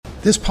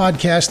This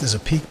podcast is a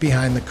peek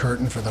behind the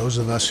curtain for those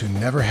of us who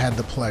never had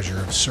the pleasure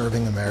of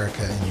serving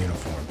America in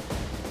uniform.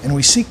 And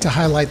we seek to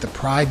highlight the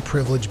pride,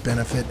 privilege,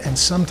 benefit, and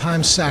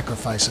sometimes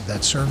sacrifice of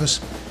that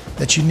service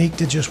that's unique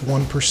to just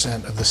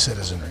 1% of the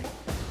citizenry.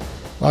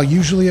 While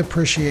usually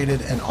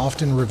appreciated and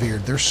often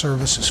revered, their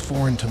service is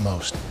foreign to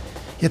most,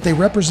 yet they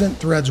represent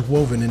threads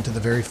woven into the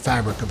very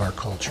fabric of our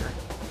culture.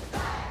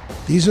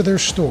 These are their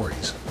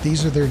stories.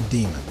 These are their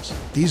demons.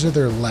 These are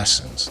their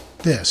lessons.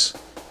 This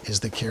is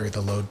the Carry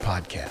the Load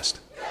podcast.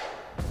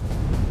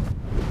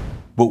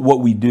 But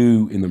what we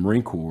do in the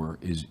Marine Corps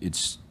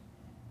is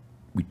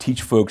we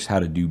teach folks how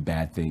to do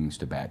bad things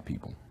to bad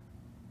people.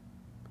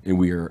 And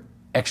we are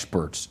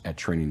experts at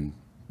training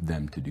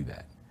them to do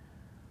that.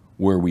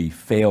 Where we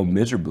fail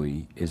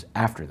miserably is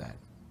after that,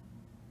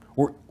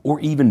 or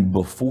even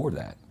before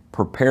that,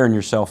 preparing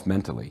yourself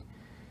mentally.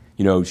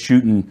 You know,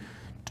 shooting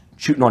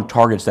on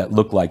targets that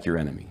look like your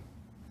enemy.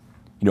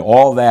 You know,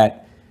 all that,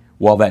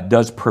 while that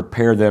does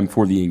prepare them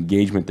for the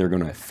engagement they're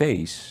going to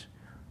face,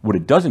 what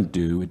it doesn't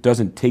do, it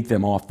doesn't take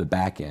them off the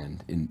back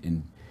end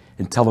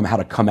and tell them how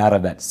to come out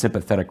of that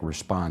sympathetic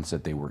response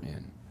that they were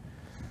in.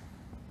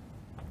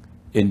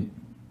 And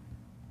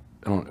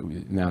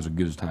now's as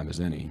good a time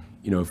as any.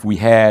 You know, if we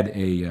had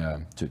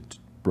to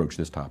broach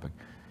this topic,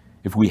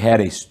 if we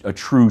had a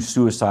true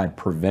suicide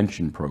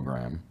prevention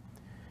program,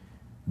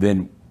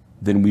 then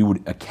we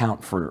would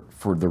account for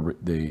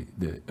the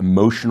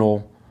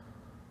emotional,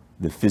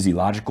 the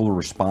physiological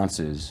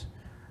responses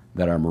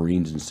that our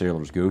Marines and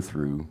sailors go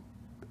through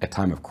at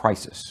time of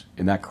crisis.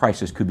 And that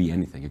crisis could be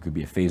anything. It could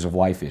be a phase of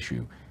life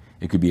issue.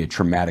 It could be a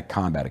traumatic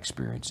combat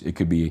experience. It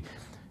could be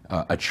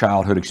a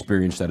childhood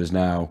experience that is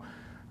now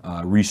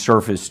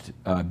resurfaced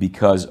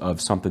because of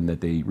something that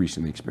they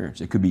recently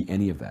experienced. It could be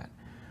any of that.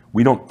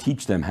 We don't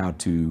teach them how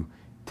to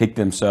take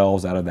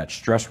themselves out of that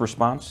stress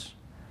response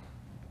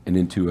and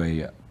into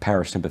a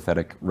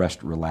parasympathetic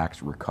rest,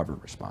 relax, recover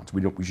response.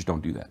 We just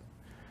don't do that.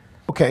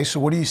 Okay, so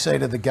what do you say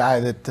to the guy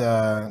that,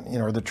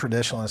 or the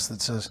traditionalist that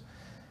says,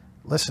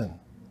 listen,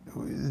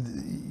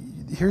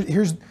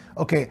 here's,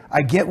 okay,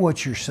 I get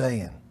what you're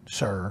saying,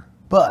 sir,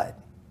 but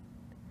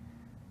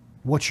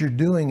what you're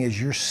doing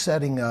is you're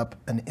setting up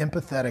an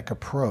empathetic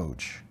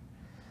approach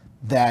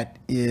that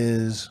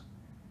is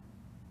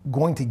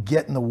going to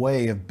get in the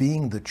way of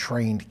being the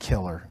trained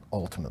killer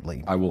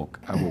ultimately. I will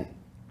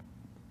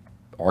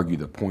argue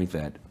the point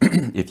that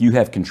if you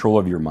have control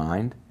of your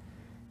mind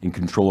and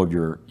control of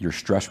your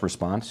stress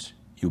response,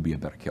 you'll be a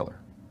better killer.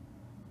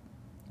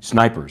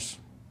 Snipers,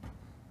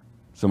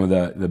 some of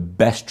the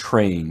best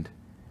trained,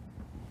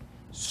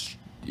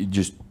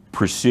 just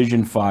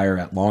precision fire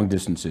at long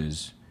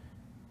distances.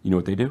 You know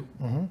what they do?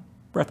 Mm-hmm.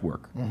 Breath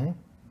work. Mm-hmm.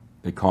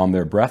 They calm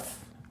their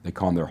breath, they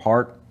calm their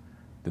heart,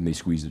 then they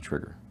squeeze the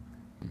trigger.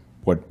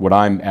 What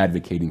I'm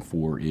advocating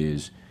for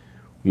is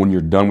when you're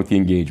done with the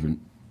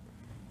engagement,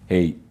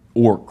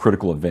 or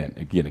critical event,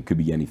 again, it could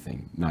be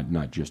anything,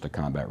 not just a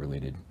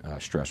combat-related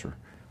stressor.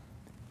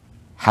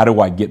 How do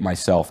I get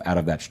myself out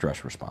of that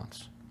stress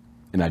response?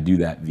 And I do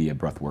that via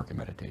breath work and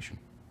meditation.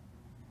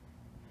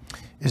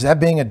 Is that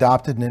being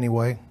adopted in any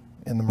way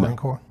in the Marine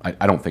Corps?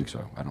 I don't think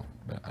so. I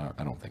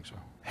don't think so.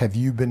 Have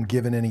you been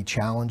given any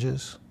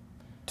challenges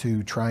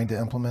to trying to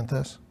implement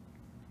this?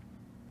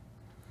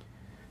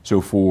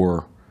 So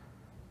for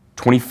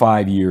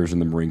 25 years in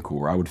the Marine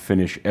Corps, I would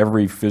finish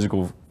every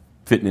physical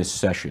fitness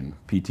session,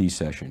 PT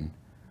session,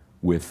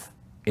 with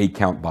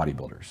 8-count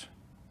bodybuilders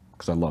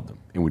because I loved them.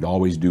 And we'd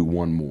always do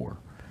one more.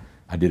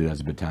 I did it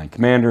as a battalion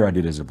commander, I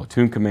did it as a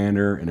platoon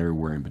commander, and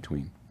everywhere in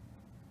between.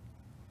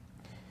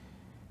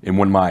 And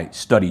when my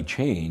study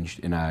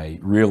changed and I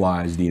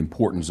realized the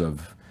importance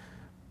of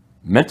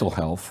mental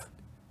health,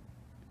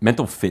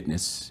 mental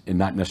fitness, and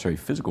not necessarily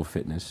physical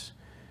fitness,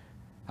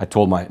 I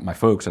told my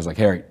folks, I was like,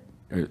 hey,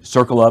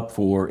 circle up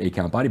for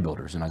 8-count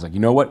bodybuilders. And I was like, you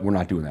know what? We're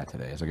not doing that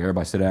today. I was like,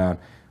 everybody sit down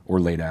or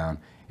lay down.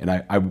 And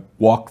I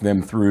walked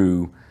them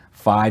through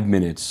 5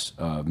 minutes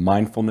of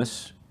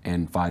mindfulness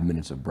and 5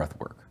 minutes of breath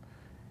work.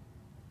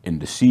 And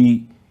to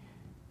see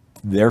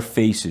their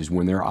faces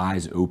when their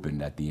eyes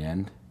opened at the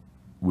end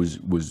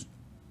was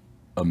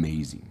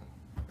amazing.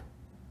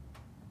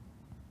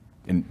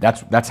 And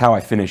that's how I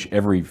finish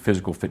every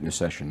physical fitness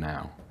session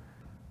now.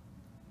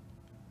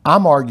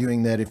 I'm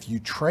arguing that if you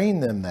train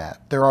them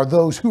that, there are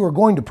those who are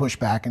going to push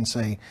back and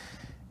say,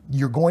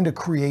 you're going to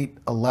create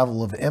a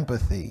level of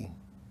empathy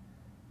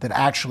that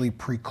actually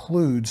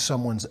precludes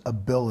someone's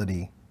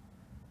ability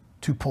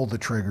to pull the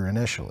trigger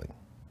initially.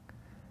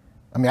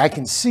 I mean, I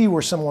can see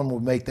where someone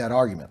would make that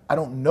argument. I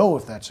don't know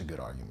if that's a good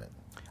argument.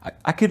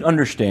 I could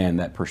understand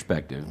that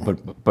perspective,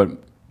 but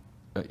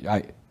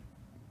I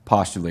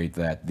postulate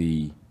that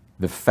the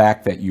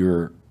fact that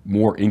you're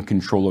more in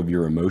control of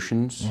your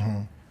emotions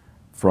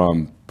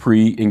from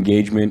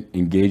pre-engagement,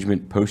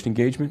 engagement,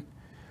 post-engagement,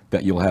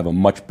 that you'll have a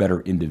much better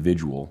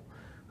individual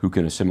who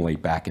can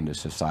assimilate back into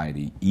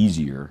society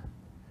easier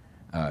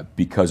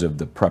because of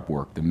the prep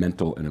work, the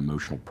mental and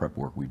emotional prep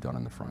work we've done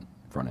on the front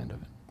end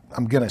of it.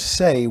 I'm going to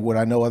say what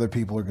I know other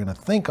people are going to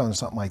think on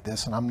something like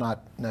this, and I'm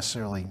not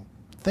necessarily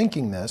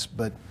thinking this,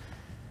 but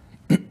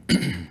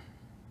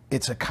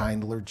it's a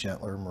kindler,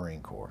 gentler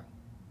Marine Corps.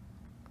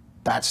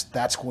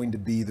 That's going to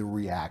be the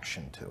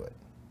reaction to it.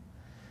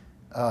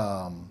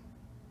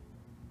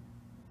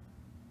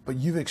 But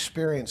you've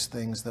experienced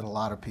things that a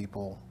lot of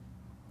people,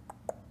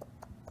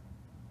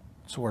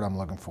 that's the word I'm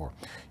looking for.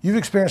 You've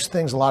experienced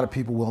things a lot of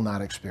people will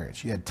not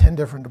experience. You had 10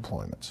 different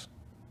deployments.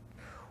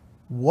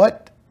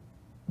 What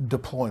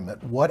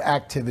deployment, what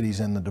activities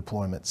in the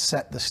deployment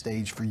set the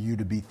stage for you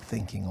to be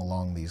thinking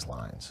along these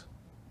lines?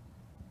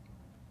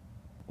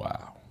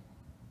 Wow.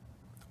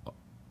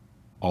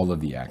 All of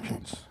the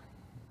actions,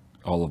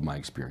 all of my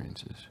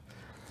experiences.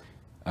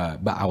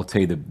 But I will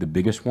tell you the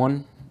biggest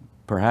one,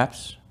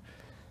 perhaps,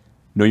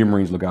 know your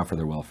Marines, look out for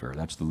their welfare.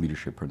 That's the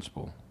leadership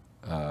principle.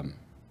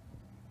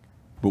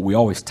 But we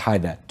always tie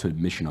that to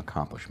mission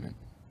accomplishment.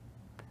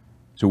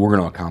 So we're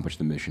going to accomplish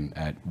the mission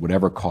at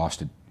whatever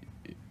cost,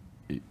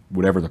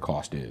 whatever the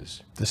cost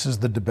is. This is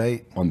the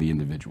debate. On the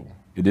individual.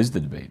 It is the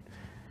debate.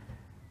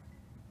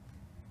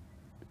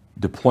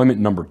 Deployment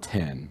number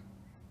 10,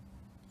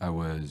 I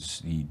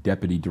was the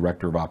Deputy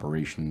Director of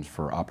Operations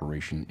for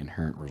Operation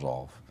Inherent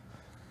Resolve.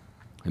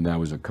 And that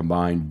was a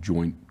combined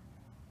joint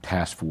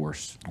task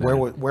force. Where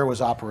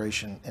was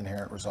Operation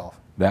Inherent Resolve?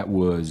 That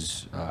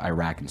was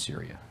Iraq and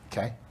Syria.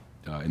 Okay.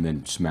 And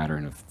then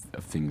smattering of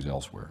things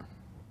elsewhere.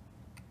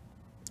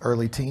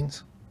 Early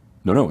teens?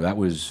 No, that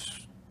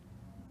was,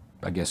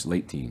 I guess,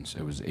 late teens.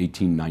 It was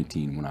 18,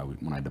 19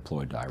 when I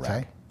deployed to Iraq.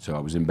 Okay. So I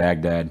was in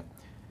Baghdad,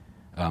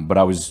 but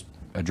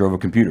I drove a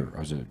computer. I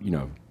was a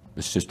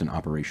assistant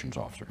operations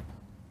officer,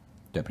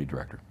 deputy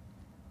director.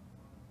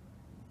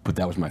 But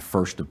that was my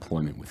first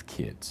deployment with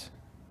kids.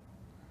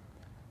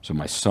 So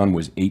my son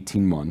was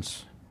 18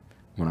 months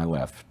when I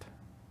left,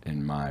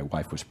 and my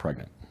wife was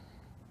pregnant.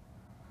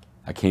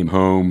 I came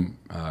home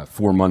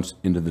 4 months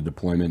into the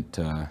deployment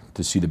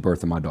to see the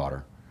birth of my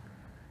daughter.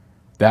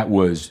 That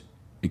was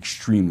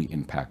extremely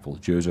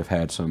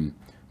impactful.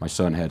 My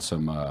son had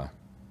some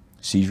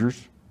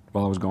seizures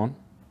while I was gone.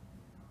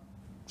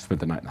 Spent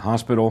the night in the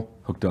hospital,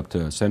 hooked up to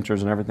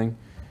sensors and everything.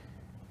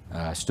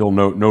 Still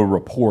no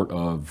report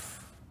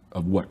of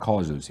what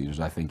caused those seizures.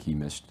 I think he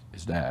missed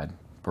his dad,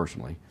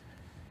 personally.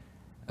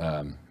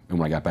 And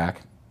when I got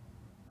back,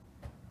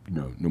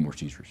 no more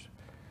seizures.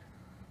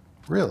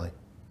 Really?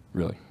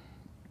 Really.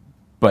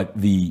 But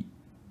the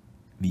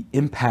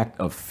impact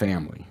of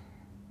family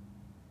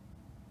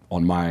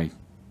on my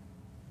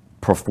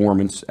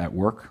performance at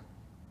work,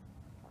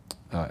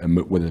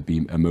 whether it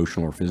be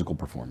emotional or physical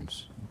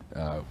performance,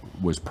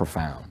 was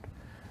profound.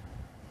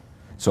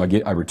 So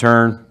I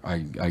return, I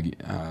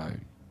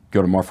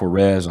go to Marfor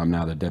Res. I'm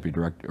now the deputy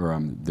director, or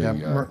I'm the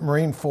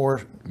Marine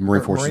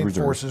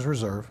Forces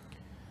Reserve.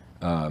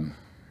 And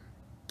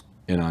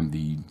I'm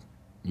the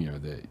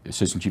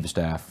assistant chief of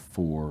staff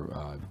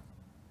for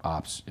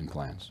ops and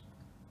plans.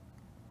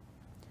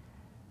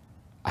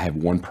 I have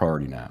one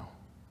priority now,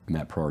 and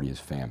that priority is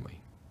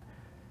family.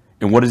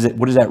 And what does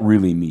that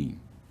really mean?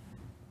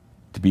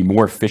 To be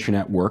more efficient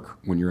at work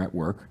when you're at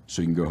work,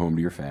 so you can go home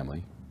to your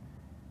family.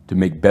 To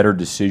make better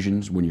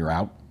decisions when you're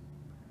out,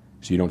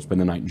 so you don't spend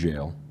the night in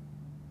jail,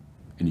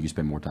 and you can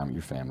spend more time with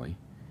your family.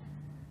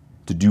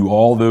 To do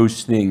all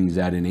those things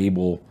that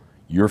enable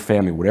your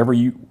family,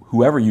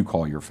 whoever you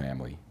call your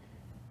family,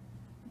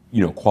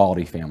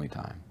 quality family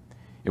time.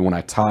 And when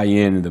I tie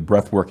in the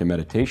breath work and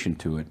meditation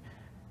to it,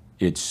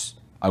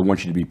 I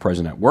want you to be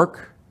present at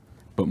work,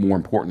 but more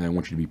importantly, I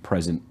want you to be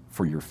present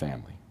for your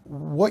family.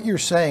 What you're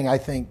saying, I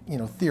think,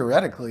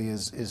 theoretically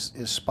is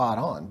spot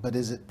on, but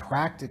is it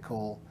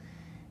practical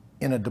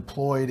in a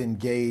deployed,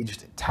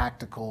 engaged,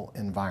 tactical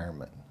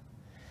environment?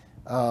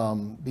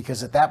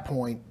 Because at that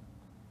point,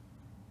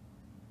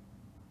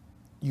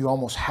 you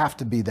almost have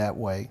to be that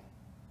way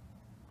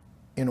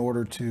in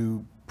order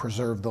to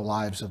preserve the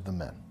lives of the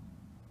men.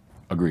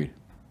 Agreed.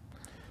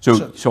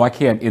 So I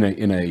can't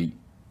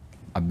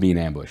I'm being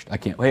ambushed. I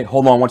can't. Hey,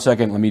 hold on 1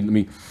 second. Let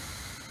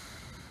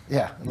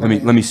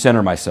me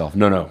center myself.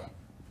 No.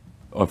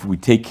 If we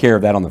take care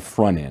of that on the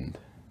front end,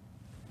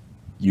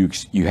 you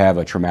have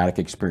a traumatic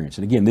experience.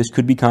 And again, this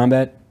could be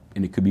combat,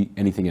 and it could be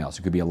anything else.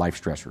 It could be a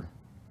life stressor,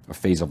 a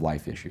phase of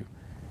life issue.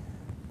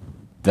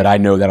 That I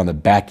know that on the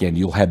back end,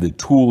 you'll have the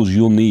tools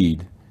you'll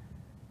need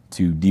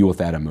to deal with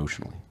that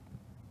emotionally.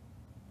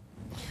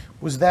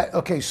 Was that,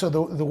 okay, so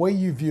the way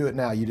you view it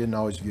now, you didn't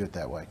always view it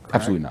that way, correct?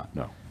 Absolutely not,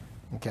 no.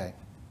 Okay.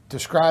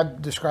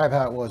 Describe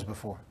how it was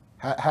before.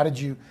 How did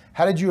you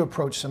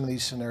approach some of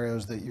these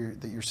scenarios that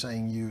you're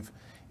saying you've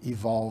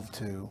evolved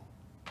to?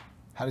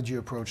 How did you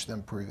approach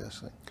them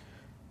previously?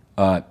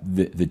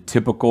 The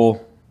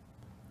typical,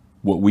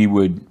 what we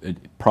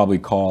would probably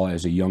call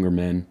as a younger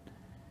man,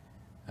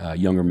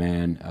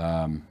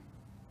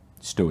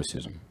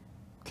 stoicism.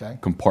 Okay.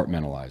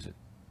 Compartmentalize it.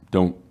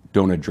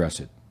 Don't address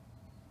it.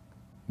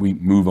 We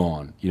move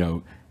on.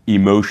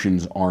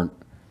 Emotions aren't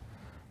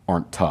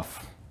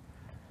tough.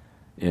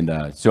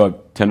 And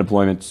so 10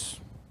 deployments,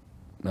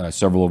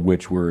 several of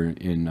which were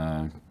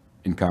in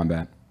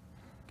combat.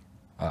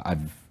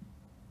 I've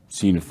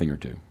seen a thing or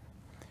two.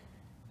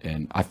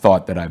 And I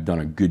thought that I've done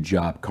a good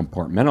job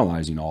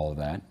compartmentalizing all of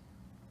that.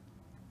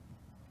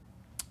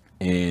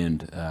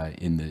 And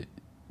in the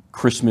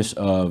Christmas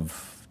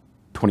of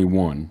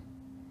 21,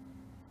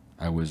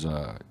 I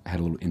had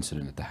a little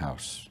incident at the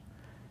house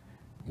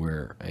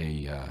where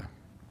a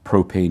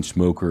propane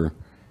smoker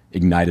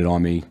ignited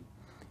on me,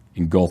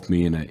 engulfed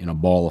me in a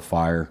ball of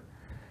fire.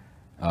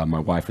 My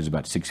wife was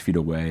about 6 feet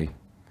away,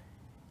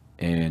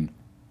 and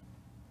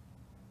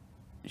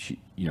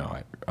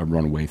I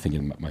run away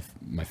thinking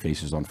my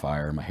face is on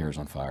fire, my hair is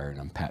on fire, and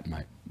I'm patting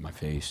my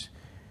face.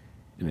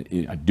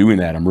 And doing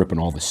that, I'm ripping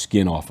all the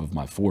skin off of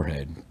my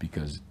forehead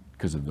because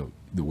of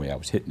the way I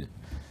was hitting it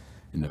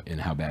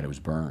and how bad it was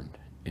burned.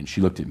 And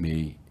she looked at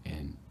me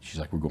and she's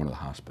like, "We're going to the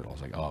hospital." I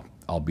was like, "Oh,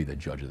 I'll be the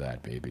judge of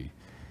that, baby."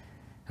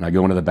 And I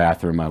go into the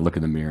bathroom, I look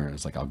in the mirror, and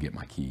it's like, "I'll get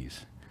my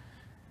keys."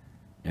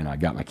 And I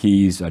got my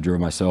keys, I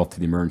drove myself to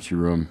the emergency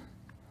room,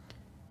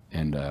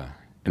 and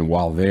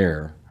while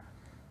there,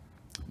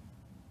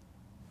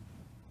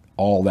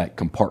 all that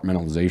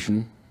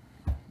compartmentalization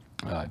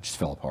just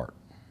fell apart.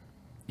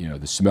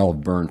 The smell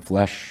of burned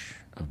flesh,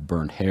 of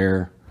burned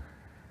hair,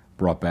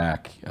 brought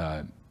back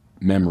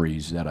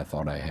memories that I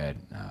thought I had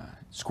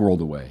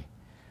squirreled away.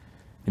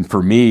 And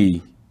for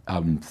me,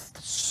 I'm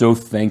so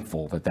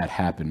thankful that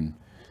happened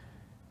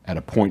at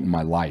a point in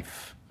my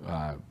life,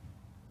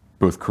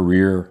 both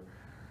career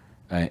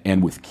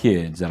and with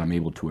kids, that I'm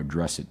able to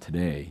address it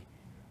today,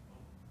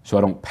 so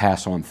I don't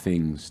pass on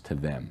things to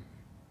them.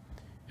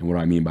 And what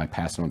do I mean by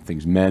passing on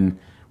things? Men,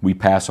 we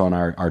pass on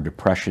our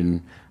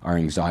depression, our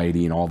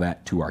anxiety, and all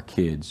that to our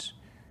kids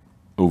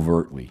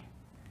overtly.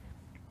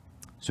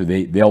 So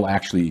they'll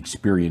actually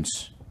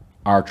experience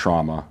our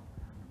trauma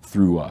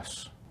through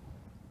us.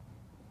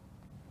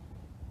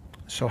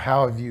 So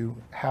how have you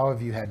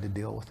had to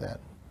deal with that?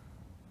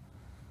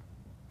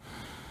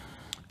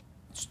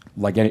 It's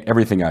like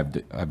everything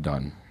I've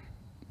done,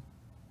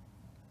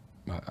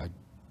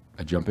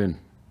 I jump in.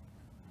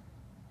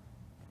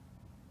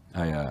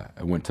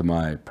 I went to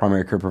my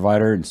primary care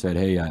provider and said,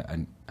 "Hey,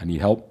 I need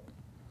help."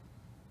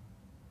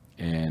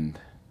 And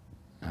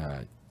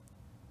I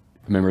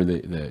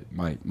remember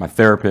my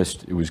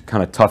therapist, it was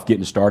kind of tough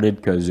getting started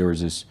because there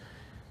was this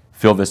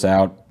fill this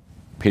out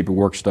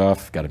paperwork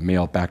stuff, got to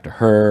mail it back to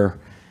her.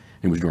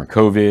 It was during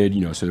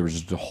COVID, so there was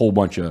just a whole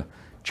bunch of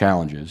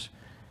challenges.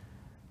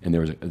 And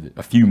there was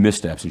a few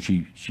missteps, and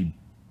she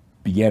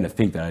began to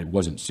think that I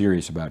wasn't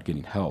serious about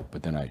getting help.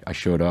 But then I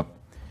showed up,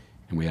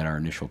 and we had our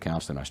initial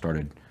counseling. I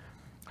started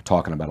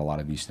talking about a lot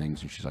of these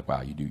things, and she's like,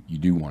 "Wow, you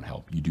do want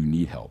help. You do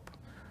need help."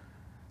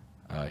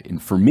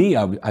 And for me,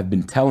 I've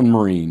been telling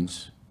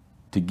Marines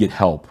to get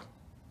help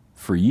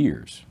for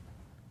years,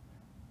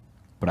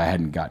 but I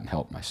hadn't gotten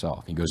help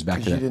myself. He goes back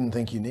to that. Because you didn't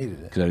think you needed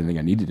it. Because I didn't think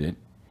I needed it.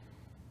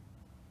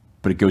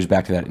 But it goes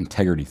back to that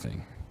integrity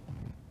thing.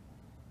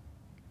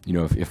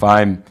 If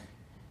I'm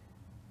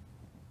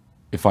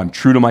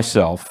true to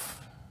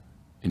myself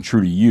and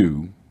true to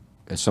you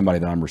as somebody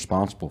that I'm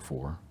responsible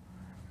for,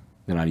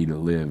 then I need to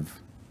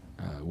live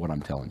what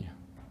I'm telling you.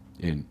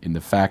 In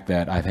the fact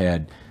that I've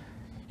had,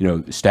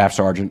 staff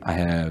sergeant, I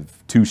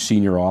have 2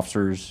 senior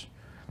officers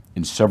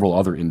and several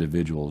other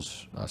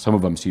individuals. Some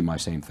of them see my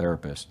same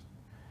therapist.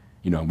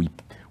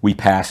 We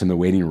pass in the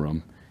waiting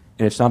room,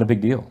 and it's not a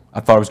big deal. I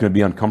thought it was going to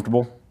be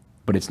uncomfortable,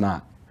 but it's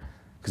not,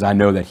 because I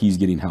know that he's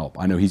getting help.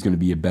 I know he's going to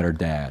be a better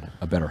dad,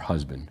 a better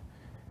husband,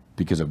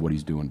 because of what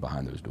he's doing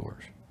behind those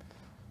doors.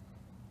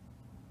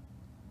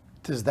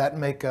 Does that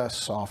make us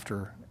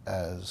softer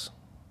as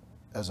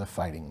a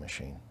fighting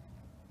machine?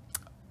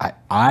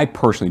 I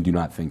personally do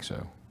not think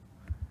so.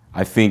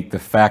 I think the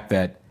fact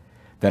that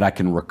I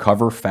can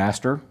recover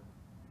faster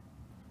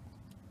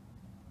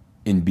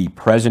and be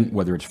present,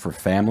 whether it's for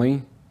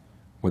family,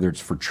 whether it's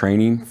for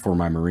training for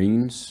my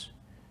Marines,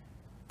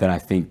 then I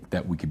think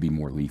that we could be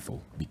more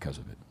lethal because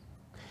of it.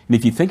 And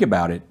if you think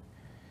about it,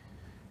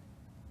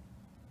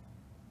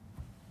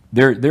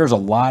 there's a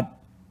lot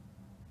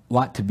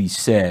to be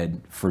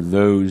said for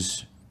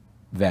those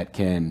that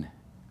can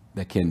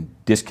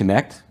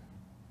disconnect,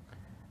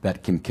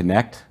 that can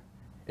connect,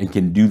 and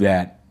can do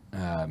that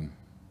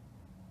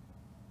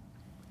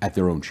at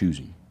their own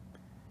choosing.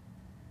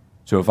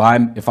 So if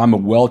I'm a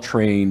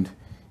well-trained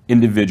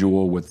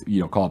individual with,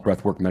 call it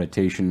breathwork,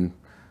 meditation,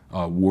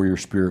 warrior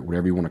spirit,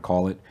 whatever you want to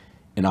call it,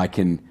 and I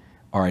can,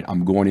 all right,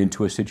 I'm going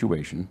into a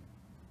situation,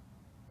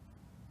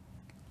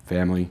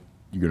 family,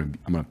 I'm going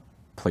to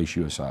place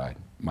you aside.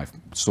 My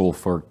sole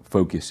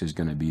focus is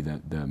going to be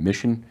the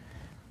mission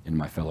and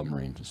my fellow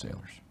Marines and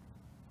sailors.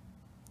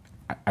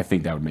 I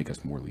think that would make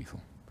us more lethal.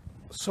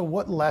 So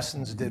what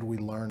lessons did we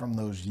learn from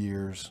those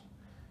years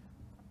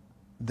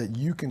that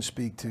you can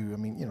speak to? I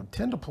mean,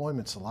 10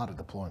 deployments, a lot of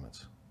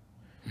deployments.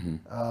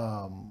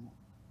 Mm-hmm.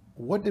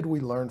 What did we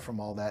learn from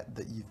all that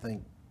you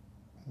think,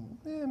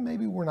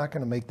 maybe we're not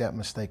going to make that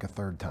mistake a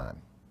third time?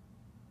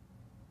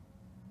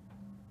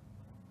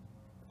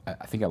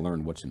 I think I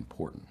learned what's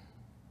important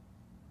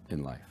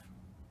in life,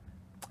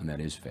 and that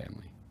is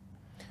family.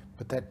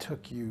 But that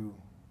took you...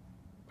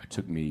 It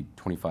took me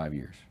 25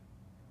 years.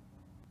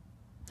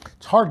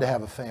 It's hard to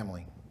have a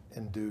family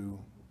and do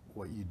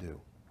what you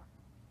do.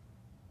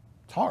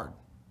 It's hard.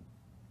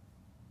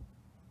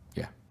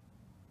 Yeah.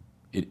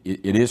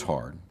 It is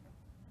hard,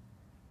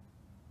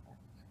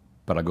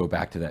 but I go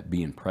back to that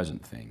being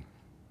present thing.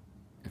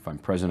 If I'm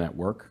present at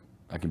work,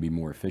 I can be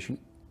more efficient,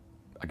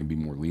 I can be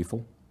more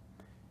lethal,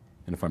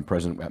 and if I'm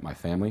present at my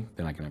family,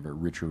 then I can have a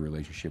richer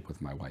relationship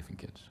with my wife and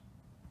kids.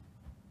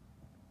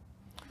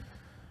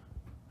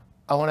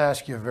 I want to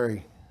ask you a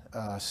very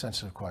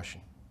sensitive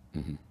question.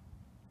 Mm-hmm.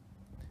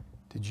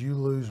 Did you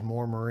lose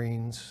more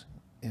Marines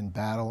in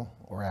battle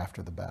or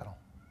after the battle?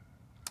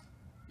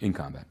 In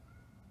combat.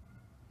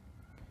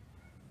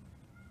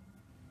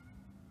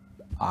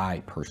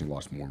 I personally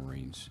lost more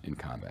Marines in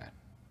combat.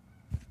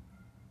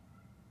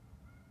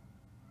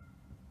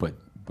 But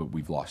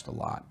we've lost a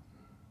lot,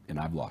 and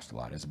I've lost a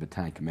lot. As a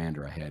battalion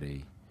commander, I had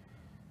a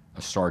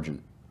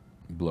sergeant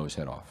blow his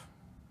head off.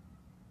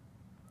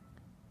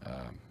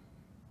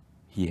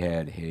 He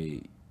had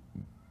a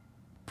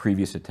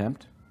previous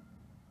attempt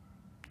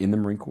in the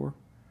Marine Corps,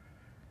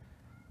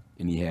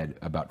 and he had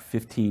about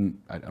 15,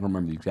 I don't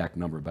remember the exact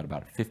number, but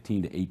about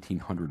 15 to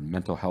 1,800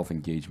 mental health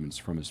engagements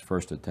from his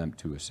first attempt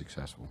to a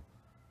successful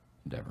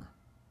endeavor.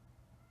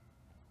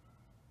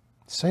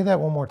 Say that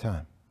one more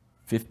time.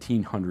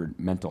 1,500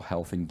 mental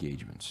health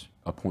engagements,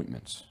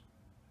 appointments,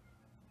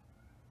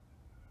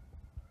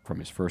 from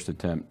his first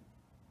attempt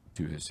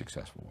to his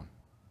successful one.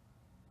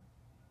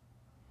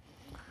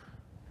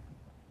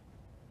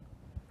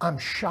 I'm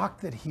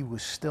shocked that he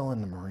was still in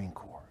the Marine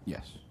Corps.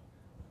 Yes.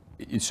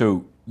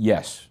 So,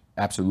 yes,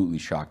 absolutely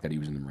shocked that he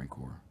was in the Marine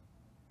Corps.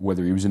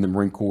 Whether he was in the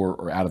Marine Corps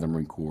or out of the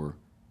Marine Corps,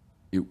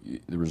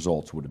 the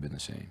results would have been the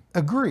same.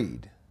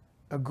 Agreed.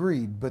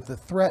 But the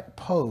threat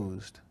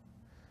posed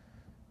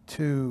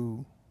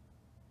to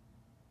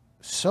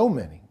so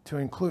many, to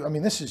include, I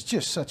mean, this is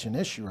just such an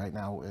issue right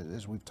now,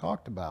 as we've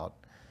talked about.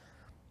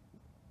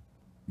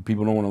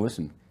 People don't want to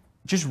listen.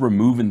 Just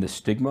removing the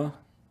stigma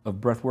of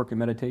breathwork and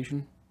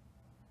meditation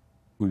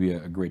would be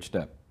a great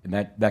step. And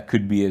that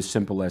could be as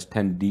simple as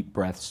 10 deep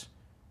breaths,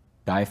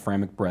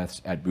 diaphragmatic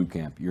breaths at boot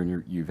camp.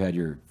 You've had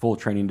your full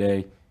training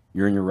day,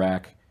 you're in your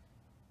rack,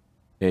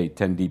 hey,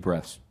 10 deep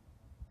breaths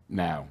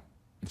now.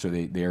 And so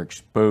they're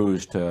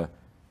exposed to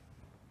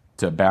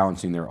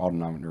balancing their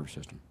autonomic nervous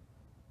system.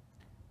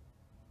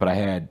 But I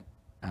had,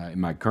 in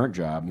my current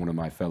job, one of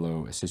my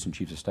fellow assistant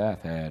chiefs of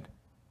staff had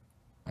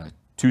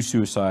 2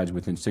 suicides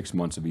within 6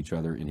 months of each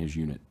other in his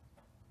unit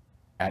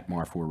at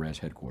MAR 4 Res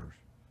headquarters.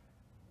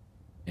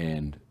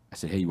 And I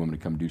said, hey, you want me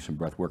to come do some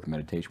breath work and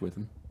meditation with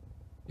him?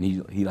 And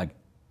he like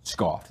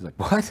scoffed. He's like,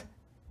 what?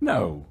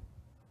 No.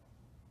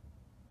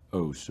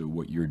 Oh, so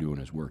what you're doing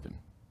is working.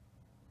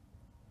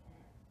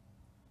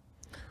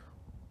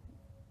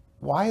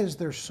 Why is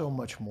there so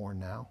much more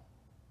now?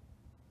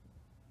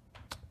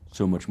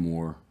 So much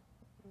more.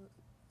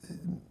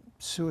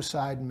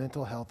 Suicide,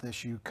 mental health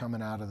issue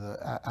coming out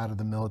of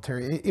the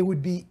military. It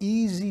would be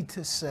easy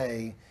to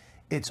say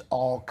it's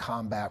all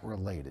combat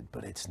related,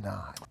 but it's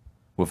not.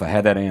 Well, if I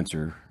had that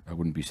answer, I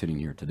wouldn't be sitting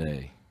here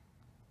today.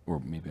 Or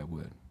maybe I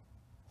would.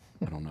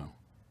 I don't know.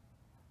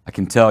 I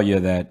can tell you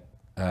that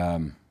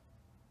I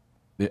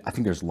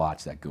think there's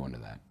lots that go into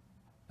that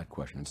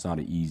question. It's not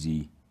an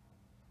easy,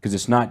 because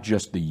it's not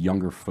just the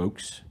younger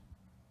folks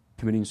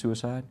committing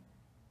suicide.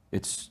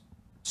 It's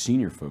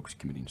senior folks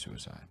committing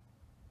suicide.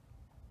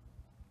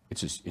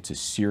 It's a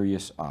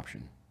serious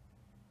option.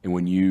 And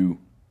when you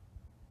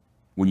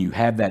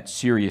have that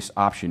serious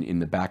option in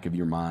the back of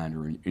your mind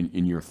or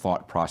in your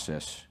thought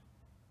process,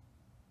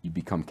 you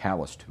become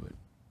callous to it,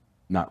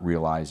 not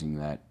realizing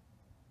that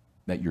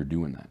you're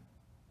doing that.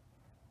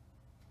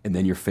 And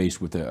then you're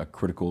faced with a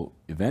critical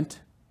event,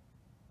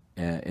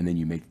 and then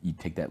you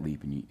take that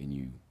leap and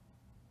you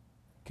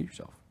kill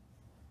yourself.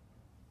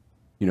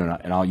 You know,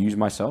 and I'll use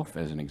myself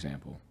as an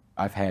example.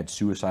 I've had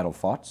suicidal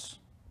thoughts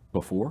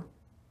before,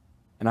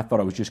 and I thought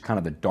it was just kind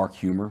of the dark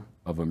humor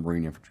of a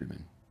Marine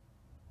infantryman.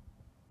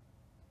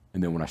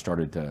 And then when I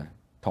started to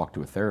talk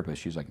to a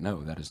therapist, she's like,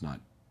 no, that is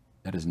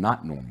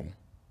not normal.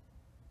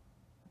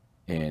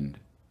 And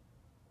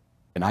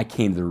I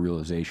came to the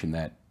realization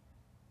that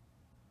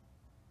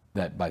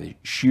by the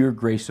sheer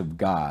grace of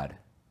God,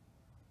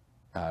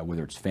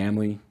 whether it's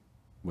family,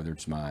 whether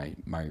it's my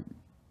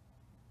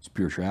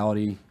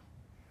spirituality,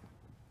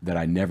 that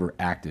I never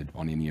acted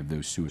on any of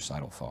those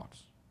suicidal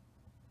thoughts.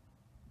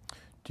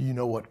 Do you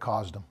know what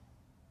caused them?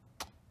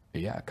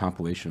 Yeah, a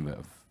compilation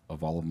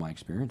of all of my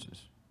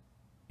experiences.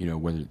 You know,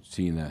 whether it's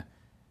seeing that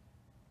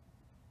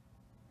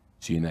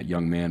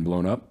young man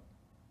blown up,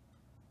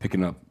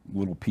 picking up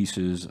little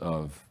pieces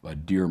of a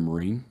dear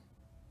Marine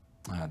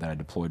that I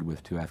deployed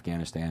with to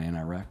Afghanistan and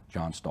Iraq,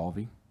 John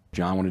Stalvey.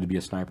 John wanted to be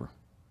a sniper.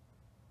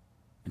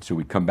 And so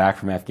we'd come back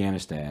from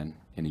Afghanistan,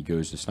 and he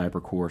goes to sniper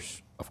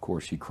course. Of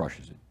course, he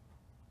crushes it.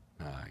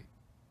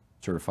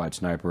 Certified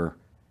sniper.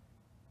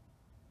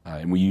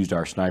 And we used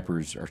our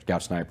snipers, our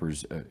scout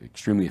snipers,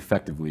 extremely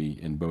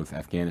effectively in both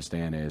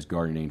Afghanistan as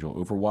Guardian Angel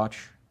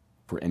Overwatch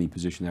for any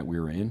position that we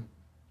were in.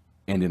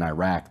 And in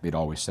Iraq, they'd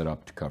always set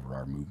up to cover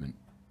our movement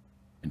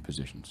and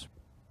positions.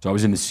 So I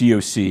was in the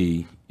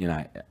COC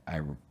in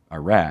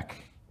Iraq,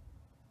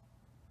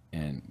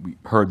 and we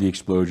heard the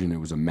explosion. It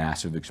was a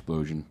massive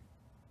explosion.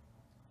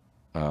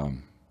 A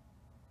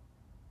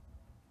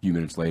few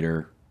minutes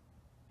later,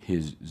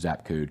 his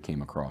zap code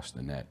came across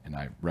the net, and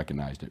I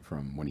recognized it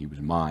from when he was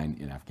mine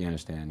in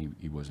Afghanistan.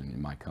 He wasn't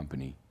in my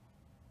company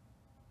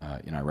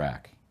in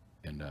Iraq.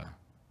 And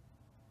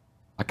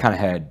I kind of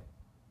had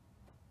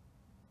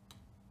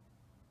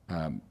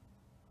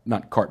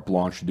not carte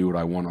blanche to do what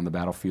I want on the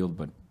battlefield,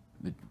 but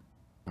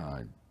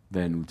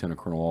then Lieutenant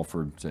Colonel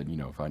Alford said, you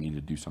know, if I need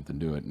to do something,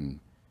 do it, and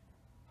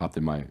hopped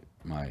in my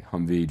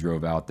Humvee,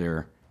 drove out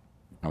there.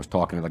 I was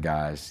talking to the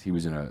guys. He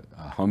was in a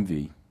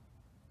Humvee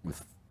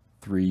with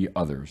 3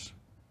 others.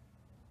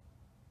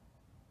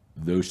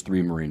 Those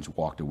 3 Marines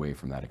walked away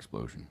from that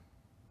explosion.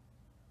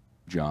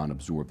 John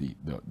absorbed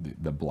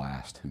the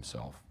blast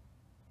himself.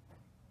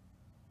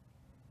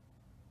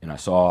 And I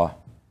saw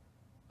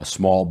a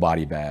small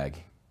body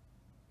bag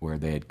where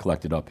they had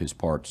collected up his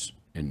parts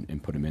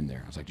and put them in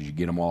there. I was like, did you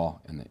get them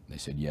all? And they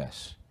said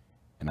yes.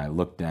 And I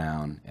looked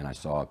down and I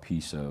saw a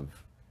piece of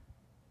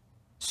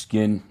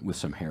skin with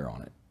some hair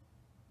on it.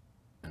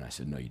 And I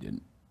said, no, you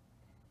didn't.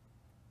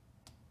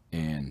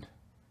 And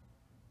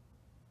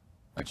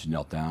I just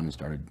knelt down and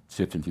started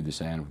sifting through the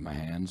sand with my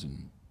hands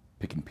and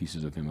picking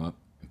pieces of him up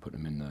and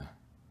putting them in the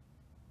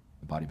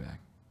body bag.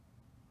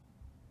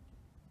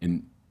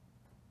 And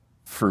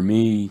for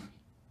me,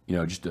 you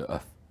know, just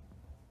a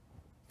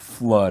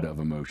flood of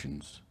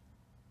emotions.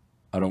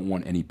 I don't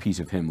want any piece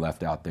of him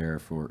left out there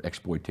for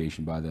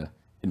exploitation by the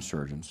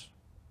insurgents.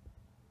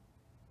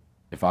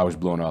 If I was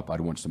blown up, I'd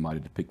want somebody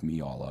to pick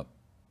me all up,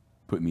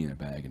 put me in a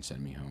bag, and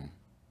send me home.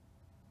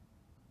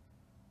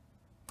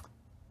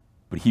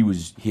 But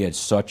he had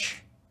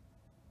such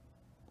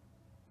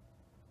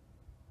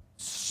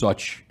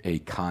a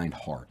kind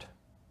heart.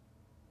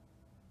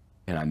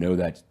 And I know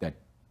that's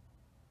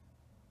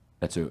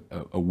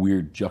a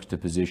weird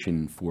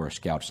juxtaposition for a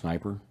scout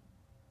sniper,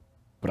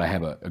 but I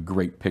have a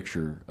great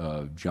picture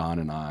of John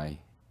and I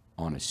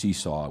on a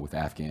seesaw with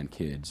Afghan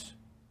kids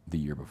the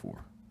year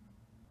before.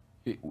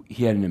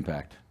 He had an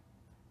impact,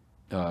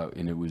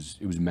 and it was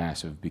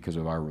massive because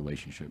of our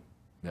relationship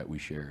that we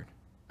shared.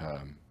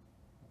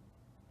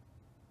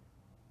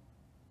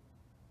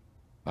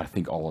 But I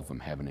think all of them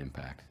have an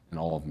impact, and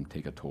all of them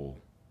take a toll.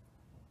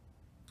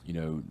 You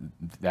know,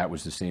 that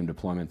was the same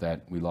deployment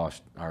that we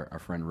lost our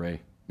friend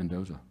Ray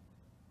Mendoza.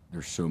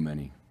 There's so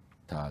many,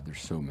 Todd,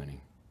 there's so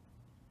many.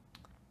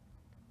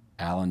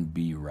 Alan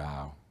B.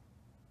 Rao,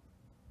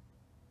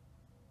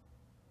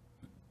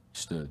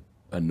 just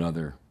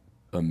another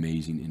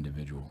amazing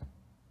individual.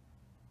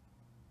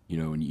 You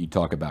know, when you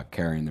talk about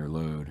carrying their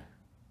load,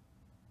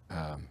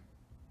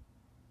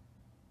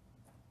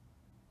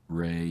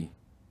 Ray,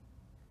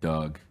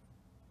 Doug,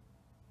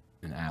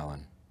 and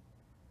Alan,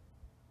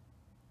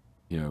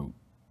 you know,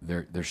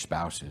 their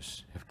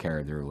spouses have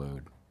carried their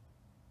load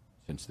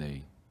since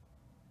they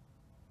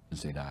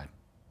died,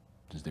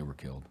 since they were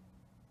killed.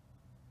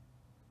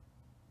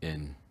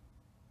 And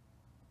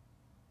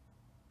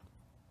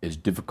as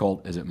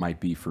difficult as it might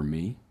be for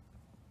me,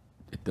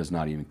 it does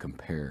not even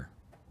compare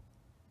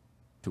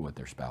to what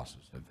their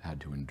spouses have had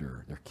to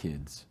endure, their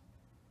kids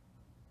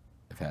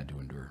have had to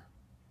endure.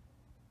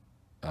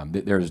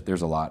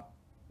 There's a lot.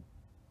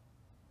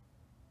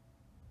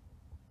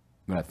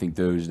 But I think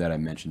those that I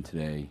mentioned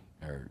today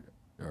are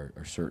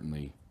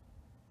certainly,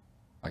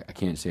 I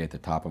can't say at the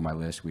top of my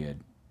list. We had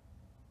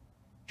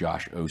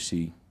Josh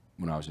O.C.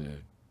 when I was a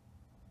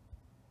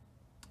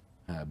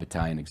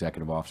battalion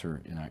executive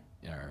officer in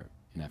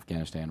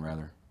Afghanistan,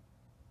 rather.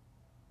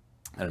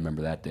 I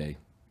remember that day.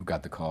 We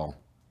got the call.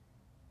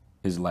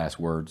 His last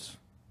words,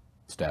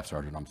 Staff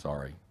Sergeant, I'm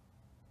sorry.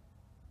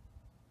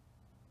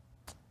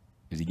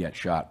 Because he got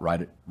shot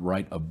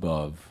right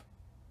above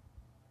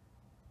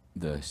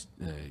the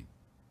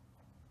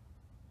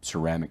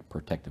ceramic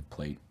protective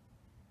plate,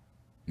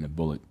 and the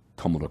bullet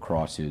tumbled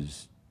across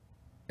his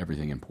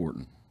everything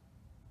important,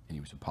 and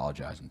he was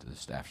apologizing to the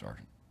Staff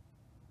Sergeant.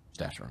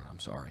 Staff Sergeant, I'm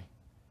sorry.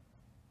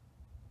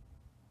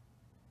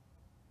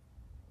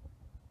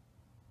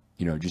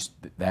 You know, just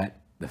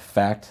the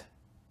fact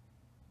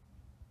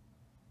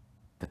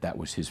that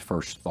was his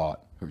first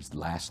thought, or his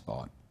last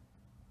thought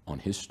on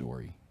his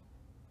story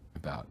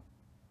about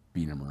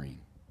being a Marine.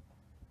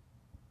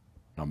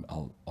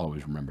 I'll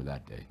always remember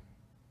that day.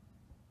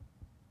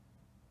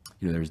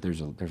 You know, there's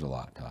a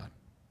lot, Todd.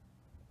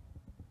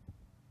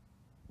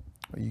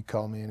 Well, you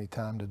call me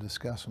anytime to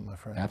discuss them, my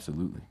friend.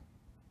 Absolutely.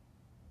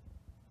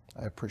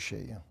 I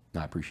appreciate you.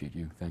 I appreciate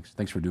you.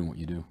 Thanks for doing what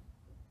you do.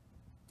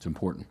 It's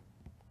important.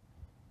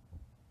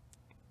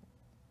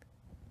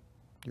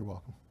 You're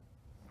welcome.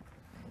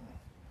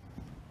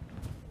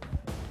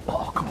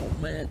 Oh, come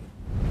on, man.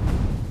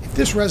 If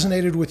this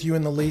resonated with you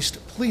in the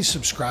least, please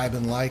subscribe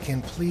and like,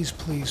 and please,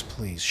 please,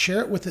 please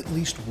share it with at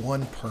least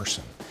one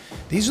person.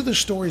 These are the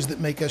stories that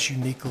make us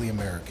uniquely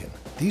American.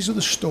 These are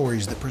the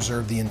stories that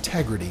preserve the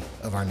integrity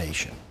of our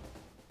nation.